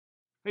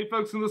Hey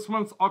folks, in this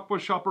month's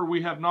Aquashopper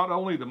we have not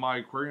only the My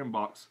Aquarium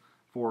box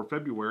for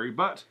February,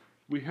 but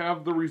we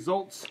have the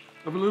results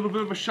of a little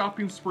bit of a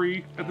shopping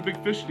spree at the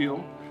Big Fish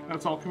deal.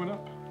 That's all coming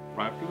up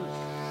right after this.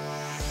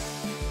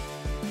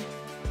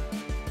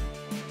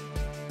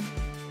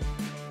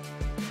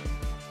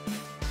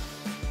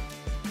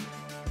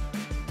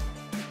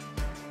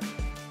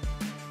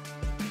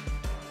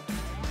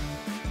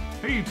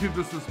 Hey YouTube,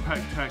 this is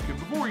Pecktec, and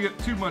before we get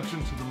too much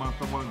into the month,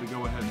 I wanted to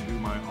go ahead and do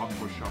my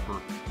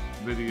Aquashopper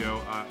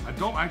video. I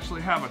don't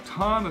actually have a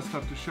ton of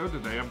stuff to show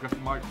today. I've got the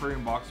My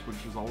Aquarium box, which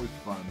is always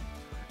fun,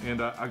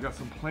 and I got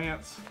some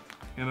plants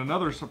and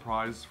another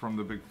surprise from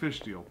the Big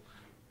Fish deal,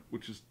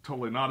 which is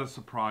totally not a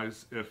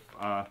surprise if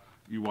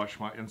you watch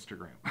my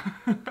Instagram.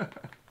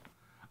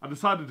 I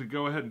decided to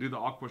go ahead and do the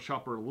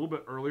Aquashopper a little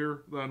bit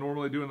earlier than I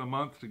normally do in the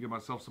month to give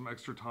myself some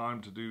extra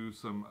time to do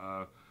some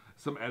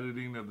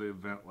editing of the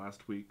event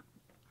last week.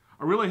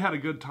 I really had a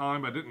good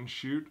time. I didn't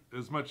shoot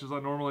as much as I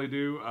normally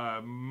do,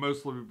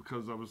 mostly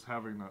because I was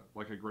having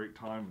a great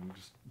time and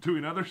just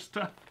doing other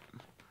stuff.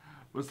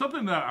 But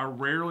something that I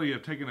rarely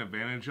have taken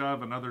advantage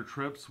of in other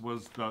trips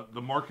was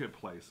the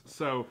marketplace.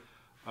 So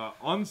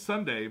on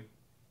Sunday,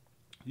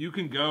 you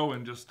can go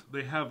and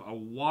they have a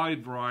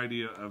wide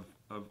variety of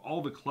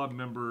all the club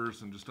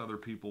members and just other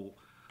people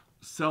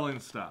selling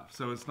stuff.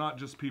 So it's not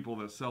just people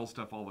that sell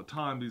stuff all the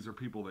time. These are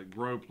people that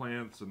grow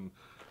plants and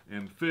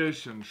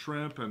fish and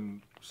shrimp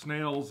and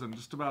snails and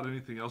just about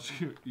anything else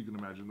you can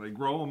imagine. They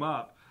grow them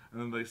up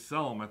and then they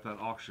sell them at that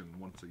auction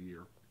once a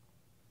year.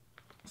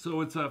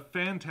 So it's a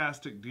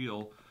fantastic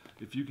deal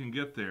if you can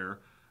get there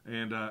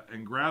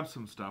and grab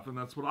some stuff, and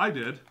that's what I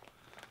did.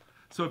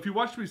 So if you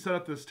watched me set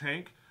up this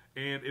tank,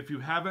 and if you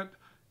haven't,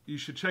 you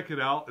should check it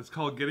out. It's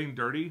called Getting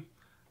Dirty,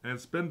 and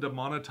it's been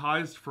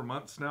demonetized for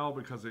months now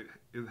because it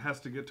has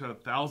to get to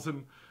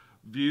 1,000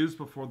 views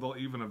before they'll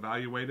even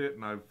evaluate it,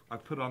 and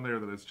I've put on there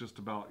that it's just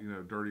about, you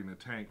know, dirtying a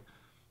tank.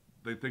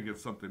 They think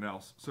it's something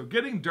else. So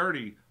Getting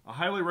Dirty, I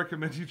highly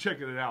recommend you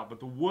checking it out. But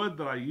the wood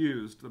that I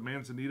used, the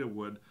manzanita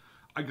wood,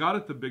 I got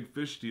at the Big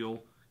Fish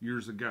deal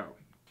years ago.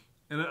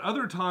 And at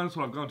other times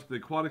when I've gone to the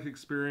Aquatic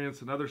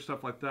Experience and other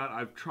stuff like that,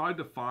 I've tried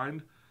to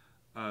find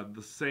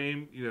the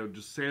same, you know,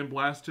 just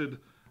sandblasted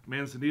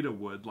manzanita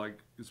wood. Like,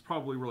 it's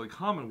probably really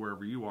common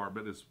wherever you are,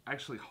 but it's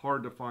actually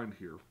hard to find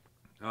here.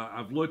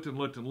 I've looked and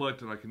looked and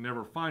looked, and I can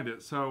never find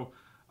it. So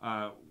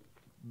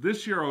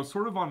this year I was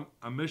sort of on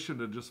a mission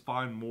to just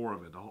find more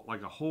of it,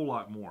 like a whole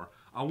lot more.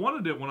 I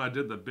wanted it when I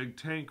did the big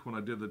tank, when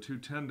I did the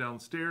 210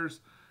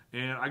 downstairs,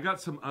 and I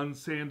got some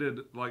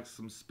unsanded, like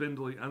some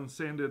spindly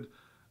unsanded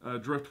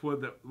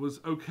driftwood that was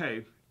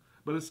okay,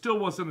 but it still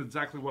wasn't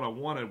exactly what I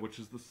wanted, which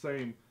is the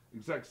same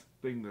exact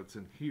thing that's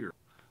in here.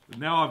 But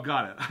now I've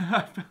got it.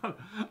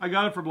 I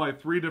got it from like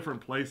 3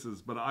 different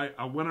places, but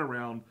I went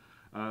around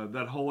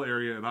that whole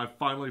area, and I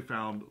finally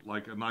found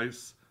like a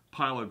nice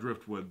pile of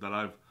driftwood that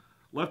I've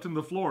left in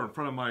the floor in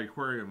front of my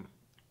aquarium,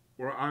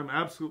 where I'm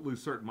absolutely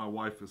certain my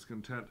wife is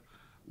content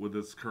with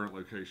its current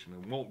location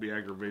and won't be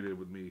aggravated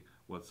with me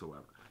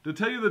whatsoever. To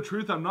tell you the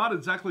truth, I'm not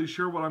exactly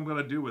sure what I'm going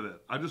to do with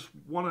it. I just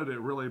wanted it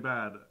really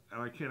bad,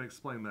 and I can't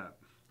explain that.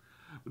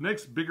 The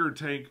next bigger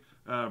tank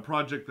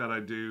project that I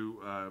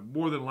do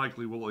more than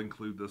likely will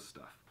include this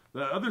stuff.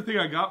 The other thing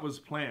I got was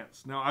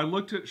plants. Now, I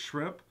looked at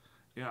shrimp.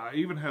 Yeah, I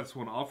even had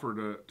someone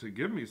offer to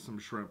give me some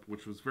shrimp,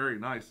 which was very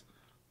nice.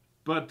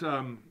 But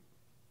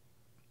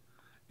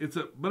it's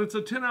a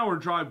 10-hour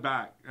drive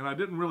back, and I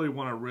didn't really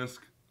want to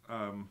risk.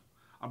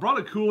 I brought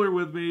a cooler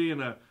with me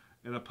and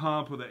a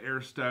pump with an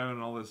air stone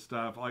and all this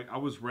stuff. Like, I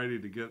was ready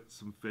to get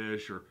some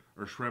fish or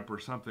shrimp or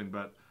something,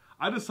 but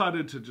I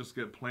decided to just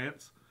get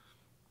plants.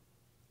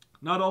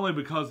 Not only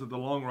because of the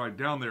long ride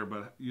down there,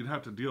 but you'd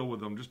have to deal with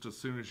them just as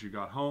soon as you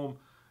got home,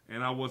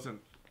 and I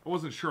wasn't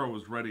sure I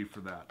was ready for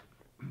that.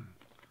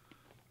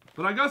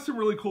 But I got some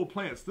really cool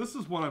plants. This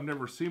is one I've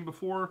never seen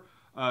before.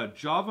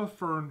 Java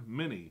Fern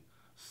Mini.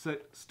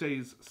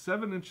 Stays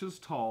 7 inches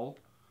tall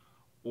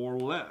or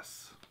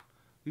less.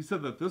 He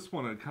said that this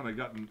one had kind of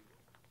gotten,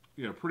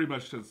 you know, pretty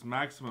much to its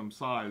maximum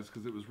size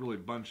because it was really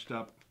bunched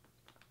up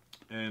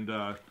and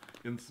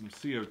in some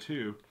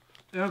CO2.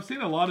 And I've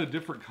seen a lot of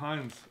different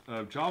kinds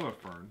of Java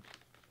Fern.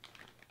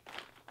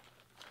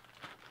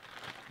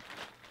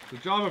 The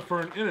Java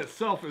Fern in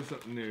itself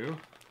isn't new.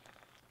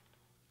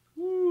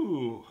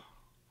 Woo!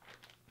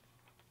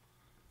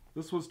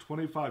 This was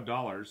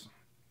 $25,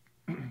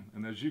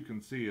 and as you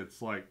can see,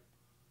 it's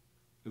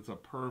a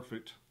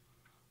perfect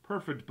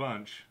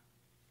bunch.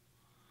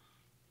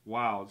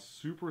 Wow, it's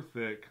super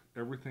thick.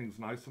 Everything's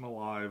nice and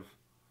alive.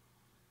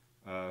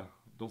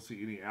 Don't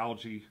see any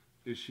algae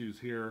issues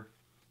here.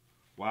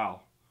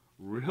 Wow,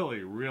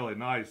 really, really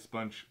nice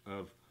bunch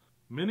of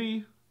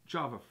mini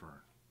Java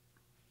Fern.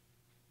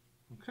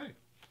 Okay.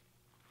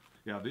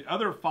 Yeah, the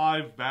other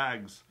 5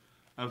 bags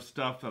of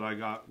stuff that I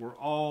got were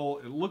all,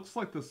 it looks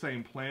like the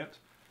same plant.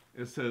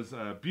 It says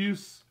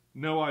abuse,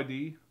 no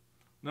ID,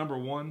 number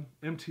 1,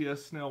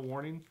 MTS snail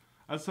warning.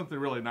 That's something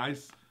really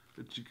nice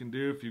that you can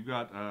do if you've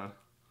got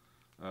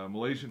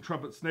Malaysian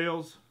trumpet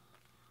snails.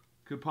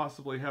 Could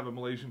possibly have a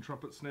Malaysian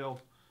trumpet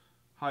snail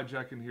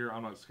hijack in here.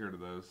 I'm not scared of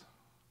those.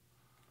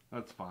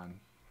 That's fine.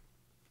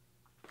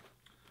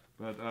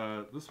 But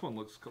this one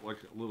looks like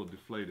a little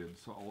deflated,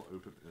 so I'll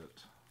open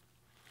it.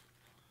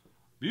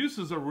 Buse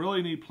is a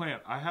really neat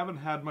plant. I haven't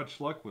had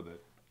much luck with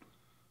it,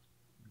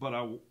 but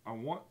I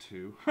want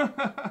to.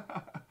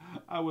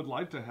 I would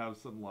like to have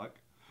some luck,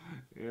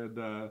 and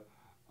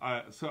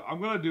so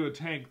I'm going to do a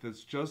tank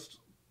that's just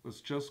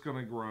going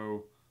to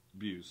grow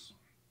Buse.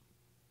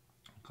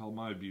 Called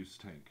my Buse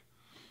tank,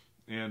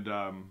 and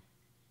I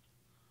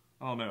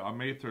don't know. I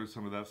may throw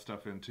some of that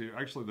stuff in too.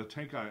 Actually, the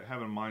tank I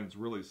have in mind is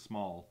really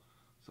small,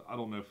 so I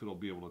don't know if it'll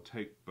be able to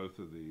take both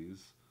of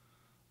these.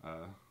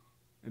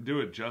 And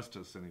do it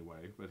justice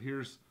anyway. But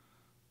here's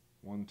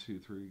 1, 2,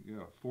 3,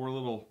 yeah, four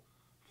little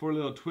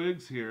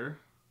twigs here.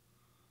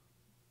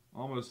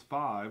 Almost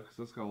 5, because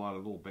that's got a lot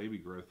of little baby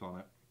growth on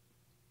it.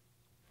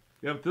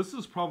 Yeah, but this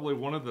is probably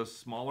one of the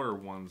smaller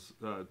ones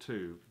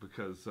too,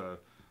 because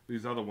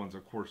these other ones,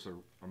 of course,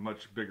 are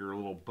much bigger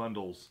little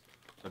bundles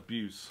of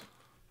Buse.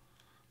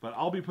 But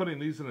I'll be putting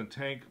these in a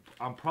tank.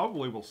 I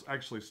probably will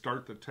actually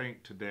start the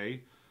tank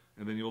today,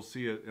 and then you'll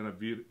see it in a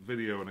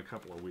video in a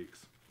couple of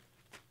weeks.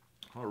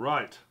 All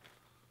right,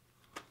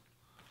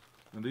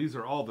 and these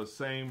are all the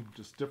same,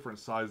 just different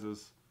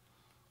sizes,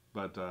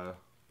 but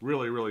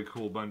really, really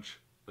cool bunch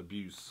of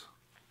Buse.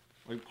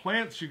 Like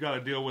plants you got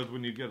to deal with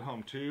when you get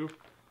home too,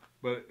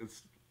 but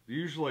it's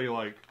usually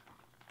like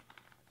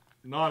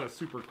not a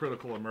super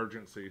critical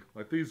emergency.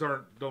 Like these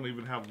don't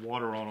even have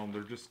water on them,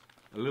 they're just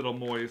a little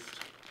moist,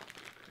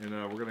 and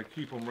we're going to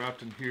keep them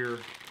wrapped in here.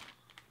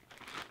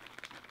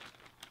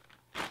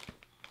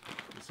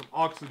 With some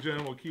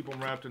oxygen, we'll keep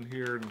them wrapped in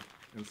here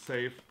and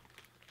safe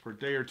for a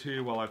day or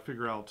two while I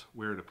figure out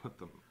where to put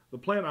them. The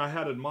plant I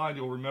had in mind,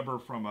 you'll remember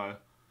from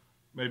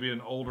maybe an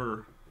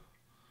older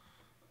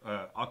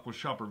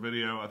Aquashopper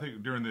video, I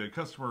think during the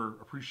Customer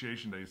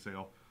Appreciation Day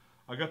sale.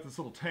 I got this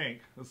little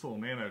tank, this little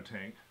nano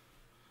tank,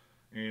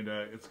 and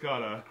it's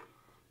got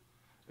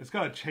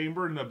a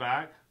chamber in the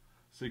back,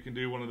 so you can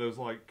do one of those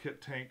like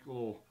kit tank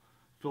little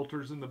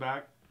filters in the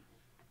back.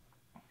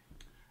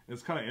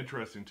 It's kind of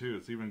interesting too.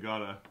 It's even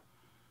got a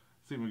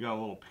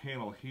little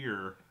panel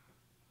here,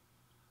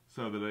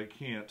 so that it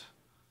can't.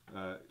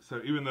 So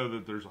even though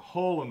that there's a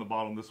hole in the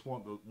bottom,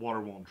 the water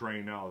won't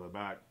drain out of the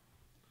back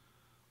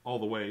all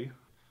the way.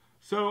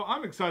 So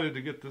I'm excited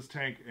to get this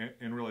tank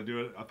and really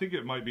do it. I think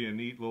it might be a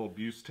neat little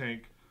Buse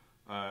tank.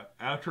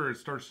 After it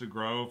starts to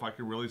grow, if I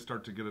can really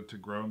start to get it to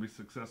grow and be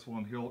successful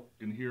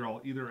in here, I'll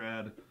either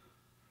add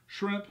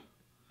shrimp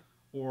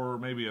or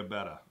maybe a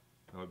betta.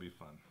 That would be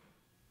fun.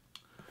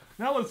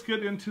 Now let's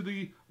get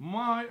into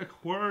my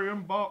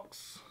aquarium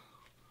box.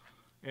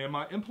 And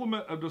my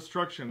implement of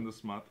destruction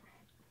this month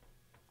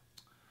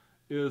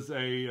is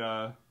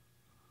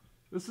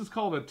this is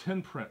called a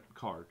 10 print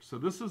card. So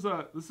this is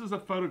a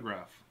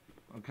photograph,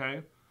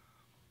 okay?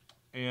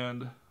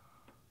 And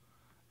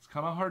it's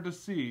kind of hard to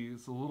see,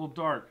 it's a little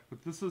dark,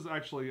 but this is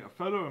actually a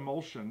photo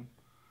emulsion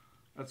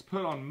that's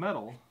put on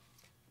metal.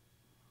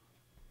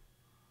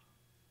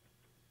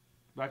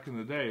 Back in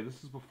the day,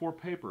 this is before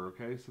paper,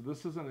 okay? So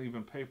this isn't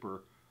even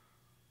paper.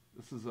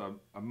 This is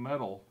a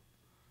metal.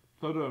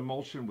 Photo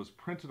emulsion was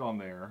printed on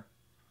there,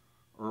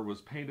 or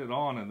was painted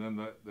on, and then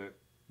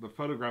the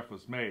photograph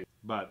was made.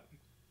 But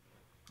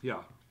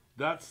yeah,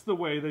 that's the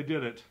way they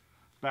did it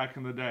back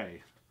in the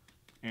day.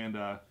 And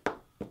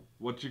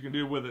what you can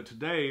do with it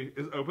today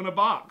is open a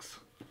box,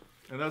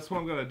 and that's what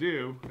I'm going to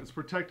do. It's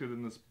protected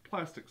in this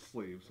plastic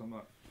sleeve, so I'm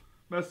not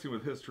messing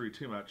with history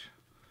too much.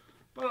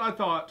 But I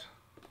thought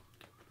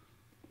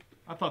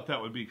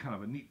that would be kind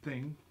of a neat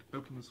thing to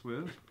open this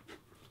with,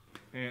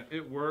 and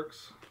it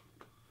works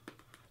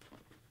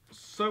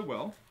so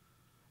well.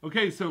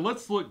 Okay, so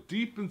let's look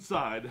deep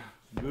inside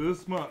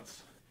this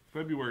month's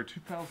February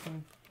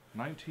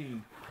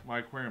 2019 my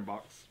aquarium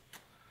box.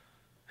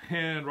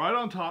 And right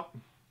on top,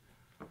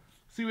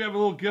 see, we have a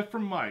little gift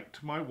from Mike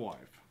to my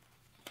wife.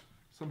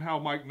 Somehow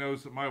Mike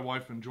knows that my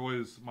wife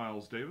enjoys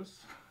Miles Davis.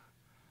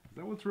 Is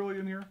that what's really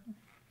in here?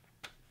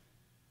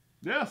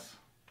 Yes!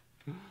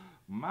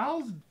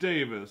 Miles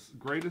Davis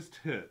Greatest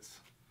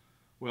Hits.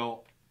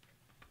 Well,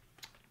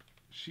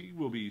 she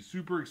will be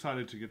super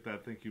excited to get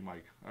that. Thank you,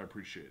 Mike. I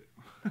appreciate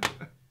it.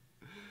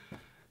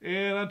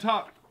 And on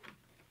top,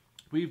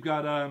 we've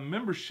got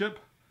membership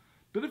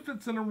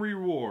benefits and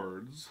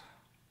rewards.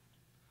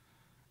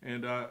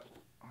 And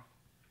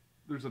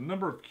there's a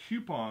number of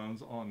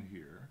coupons on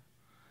here.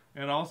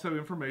 And also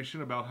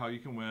information about how you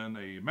can win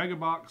a mega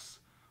box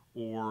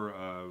or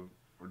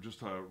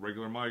just a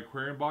regular My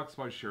Aquarium box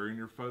by sharing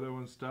your photo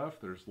and stuff.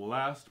 There's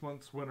last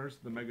month's winners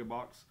of the mega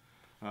box.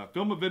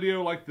 Film a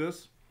video like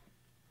this,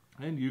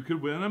 and you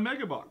could win a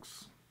mega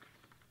box.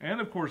 And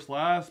of course,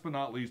 last but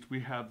not least, we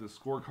have the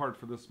scorecard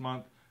for this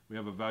month. We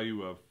have a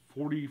value of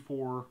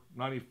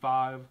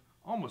 $44.95,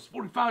 almost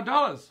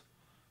 $45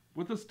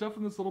 with the stuff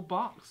in this little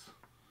box.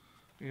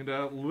 And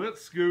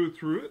let's go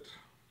through it.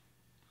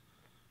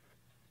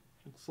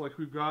 Looks like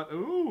we've got,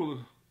 ooh,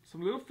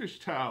 some little fish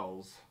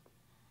towels.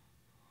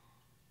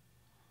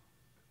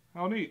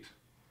 How neat.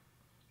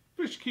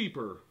 Fish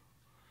keeper.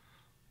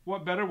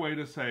 what better way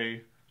to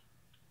say,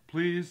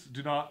 please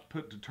do not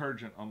put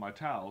detergent on my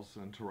towels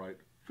than to write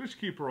Fish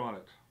Keeper on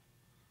it.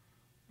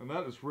 And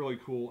that is really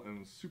cool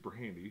and super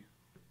handy.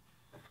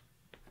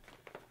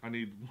 I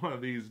need one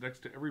of these next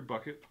to every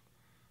bucket.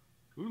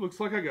 Ooh, looks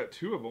like I got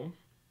 2 of them.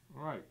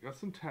 All right, got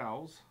some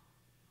towels.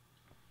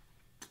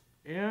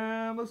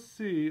 And let's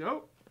see.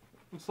 Oh,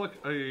 looks like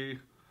a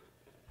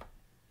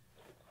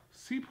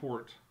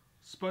Seaport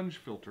sponge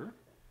filter.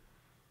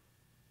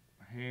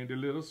 A handy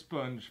little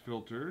sponge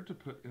filter to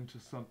put into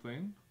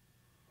something.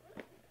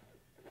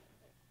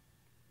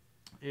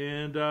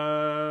 And,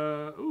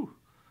 ooh,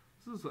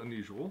 this is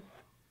unusual.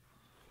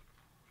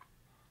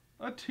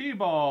 A tea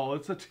ball.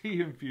 It's a tea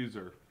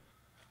infuser.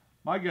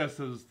 My guess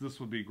is this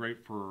would be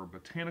great for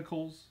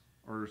botanicals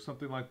or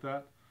something like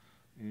that.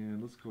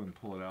 And let's go ahead and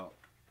pull it out.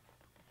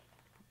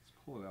 Let's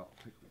pull it out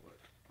and take a look.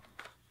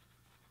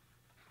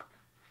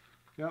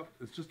 Yep,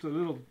 it's just a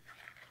little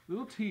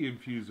tea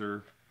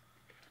infuser.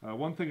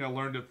 One thing I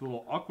learned at the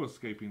little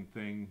aquascaping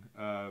thing,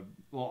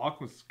 little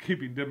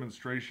aquascaping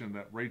demonstration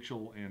that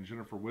Rachel and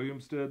Jennifer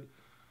Williams did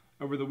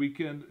over the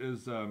weekend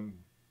is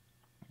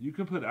you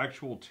can put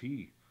actual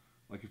tea.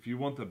 Like if you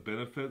want the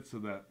benefits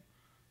of that,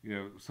 you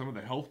know, some of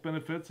the health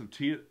benefits of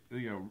tea,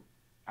 you know,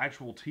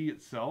 actual tea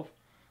itself,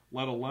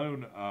 let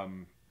alone,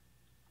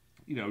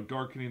 you know,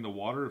 darkening the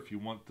water if you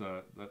want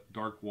that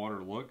dark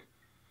water look,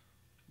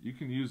 you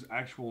can use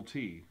actual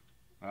tea.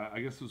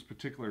 I guess there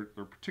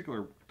are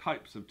particular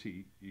types of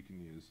tea you can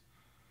use.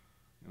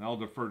 And I'll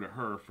defer to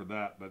her for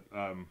that, but,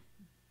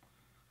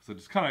 so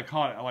just kind of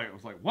caught it. I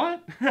was like,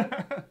 what?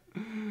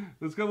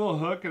 It's got a little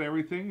hook and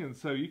everything, and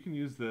so you can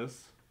use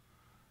this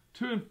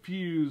to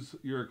infuse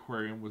your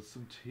aquarium with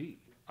some tea.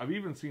 I've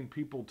even seen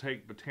people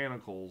take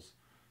botanicals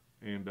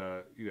and,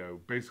 you know,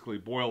 basically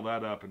boil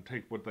that up and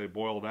take what they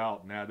boiled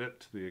out and add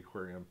it to the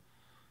aquarium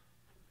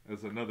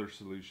as another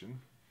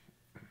solution.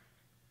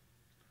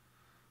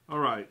 All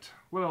right,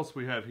 what else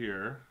we have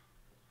here?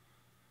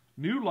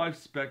 New Life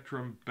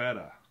Spectrum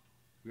Betta.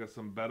 We got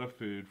some Betta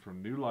food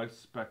from New Life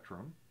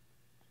Spectrum.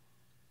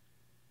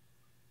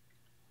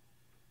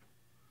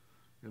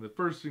 And the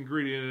first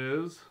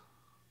ingredient is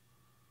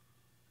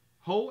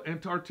whole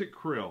Antarctic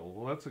krill.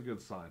 Well, that's a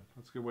good sign.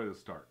 That's a good way to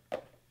start.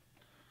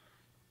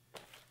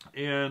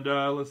 And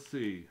let's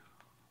see.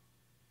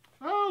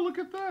 Oh, look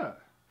at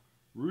that.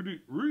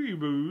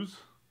 Ruibos.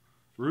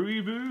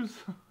 Ruibos?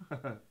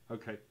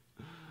 Okay.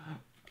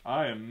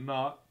 I am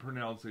not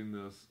pronouncing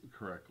this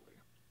correctly.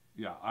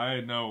 Yeah, I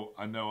know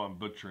I'm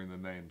butchering the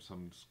name, so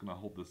I'm just going to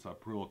hold this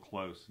up real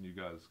close and you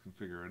guys can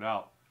figure it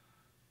out.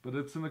 But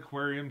it's an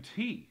aquarium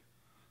tea.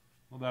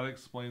 Well, that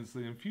explains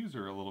the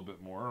infuser a little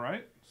bit more,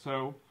 right?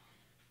 So,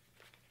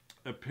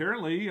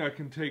 apparently I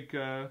can take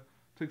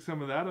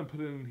some of that and put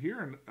it in here,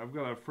 and I've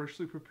got a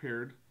freshly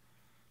prepared.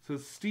 It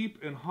says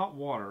steep in hot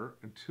water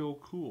until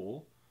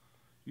cool.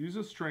 Use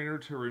a strainer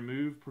to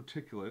remove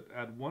particulate.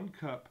 Add 1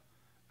 cup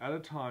at a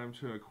time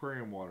to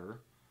aquarium water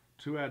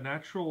to add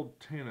natural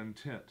tannin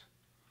tint.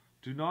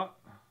 Do not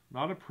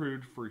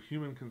approved for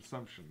human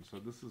consumption, so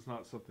this is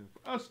not something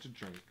for us to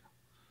drink,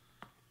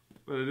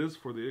 but it is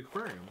for the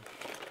aquarium.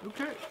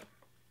 Okay.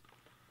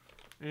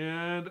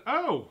 And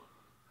oh,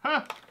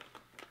 ha!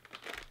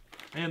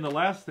 And the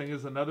last thing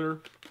is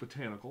another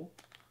botanical.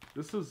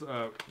 This is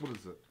what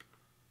is it?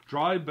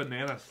 Dried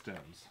banana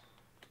stems.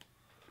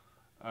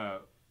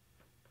 Out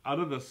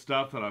of the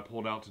stuff that I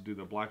pulled out to do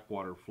the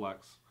Blackwater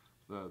Flex,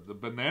 the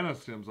banana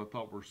stems I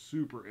thought were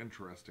super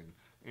interesting,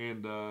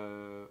 and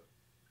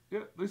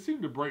yeah, they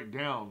seem to break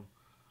down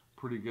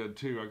pretty good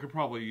too. I could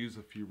probably use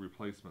a few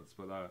replacements,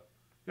 but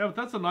yeah, but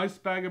that's a nice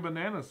bag of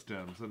banana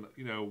stems, and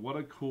you know what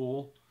a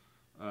cool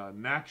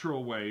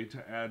natural way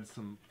to add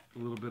a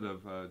little bit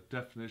of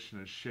definition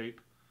and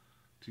shape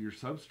to your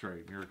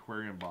substrate, your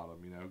aquarium bottom.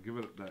 You know, give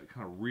it that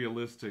kind of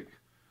realistic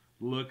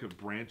look of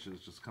branches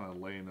just kind of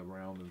laying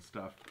around and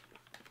stuff.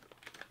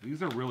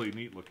 These are really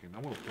neat looking.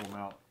 I'm going to pull them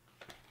out.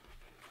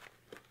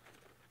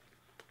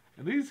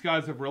 And these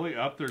guys have really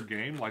upped their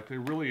game. Like, they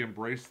really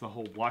embrace the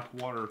whole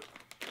Blackwater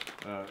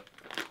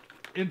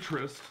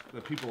interest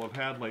that people have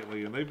had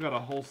lately. And they've got a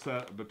whole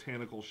set of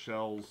botanical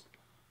shells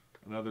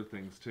and other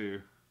things,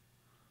 too.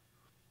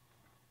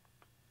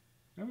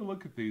 Have a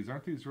look at these.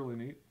 Aren't these really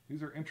neat?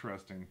 These are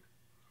interesting.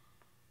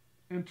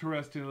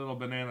 Interesting little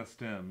banana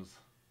stems.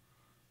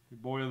 You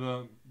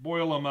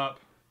boil them up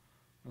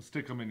and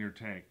stick them in your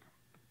tank.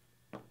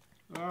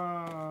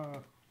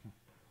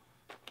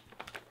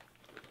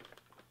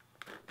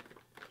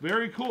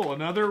 Very cool.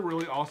 Another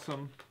really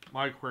awesome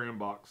My Aquarium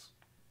box.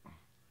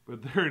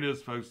 But there it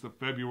is, folks. The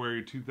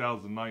February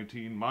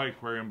 2019 My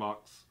Aquarium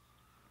box.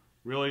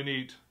 Really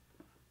neat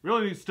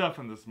stuff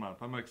in this month.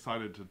 I'm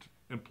excited to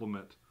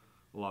implement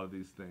a lot of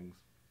these things.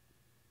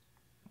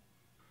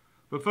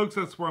 But folks,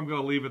 that's where I'm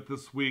going to leave it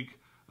this week.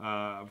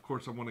 Of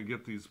course, I want to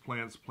get these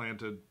plants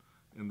planted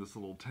in this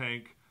little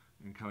tank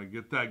and kind of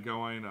get that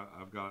going.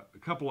 I've got a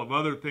couple of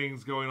other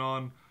things going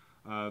on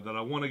that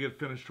I want to get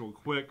finished real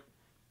quick.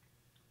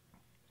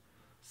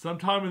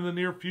 Sometime in the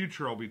near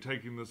future, I'll be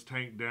taking this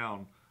tank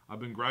down. I've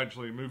been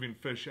gradually moving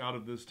fish out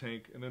of this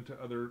tank and into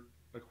other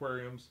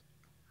aquariums.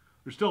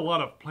 There's still a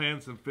lot of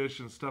plants and fish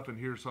and stuff in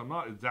here, so I'm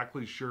not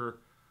exactly sure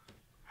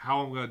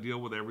how I'm going to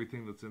deal with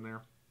everything that's in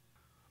there.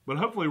 But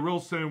hopefully real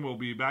soon we'll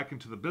be back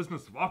into the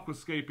business of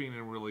aquascaping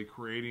and really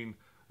creating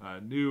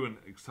new and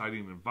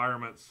exciting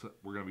environments.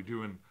 We're going to be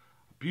doing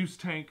abuse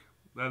tank.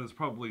 That is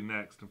probably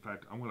next. In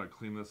fact, I'm going to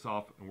clean this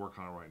off and work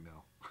on it right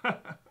now.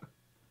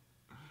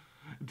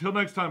 Until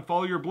next time,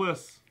 follow your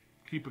bliss,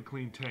 keep a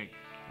clean tank,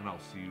 and I'll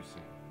see you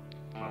soon.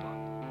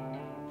 Bye-bye.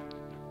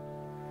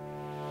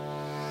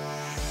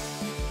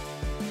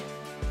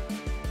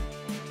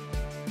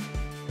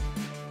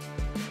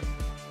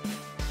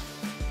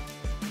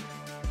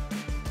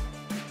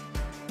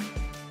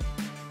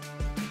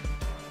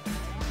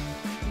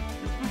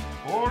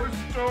 Party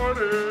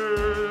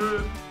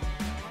started.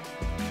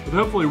 But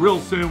hopefully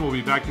real soon we'll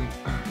be back in.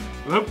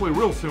 But hopefully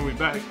real soon we'll be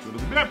back. But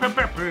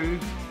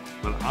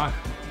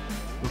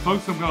the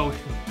folks I'm gonna.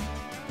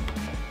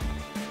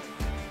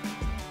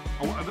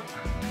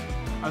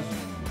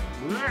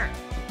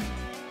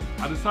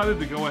 I decided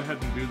to go ahead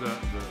and do the.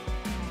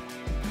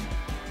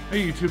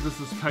 Hey YouTube, this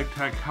is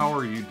Pecktec. How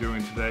are you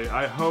doing today?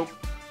 I hope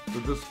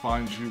that this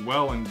finds you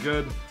well and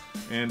good,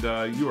 and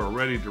you are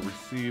ready to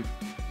receive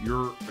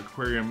your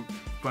aquarium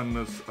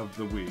funness of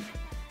the week.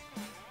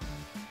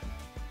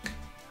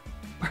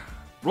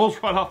 Rolls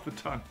right off the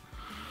tongue.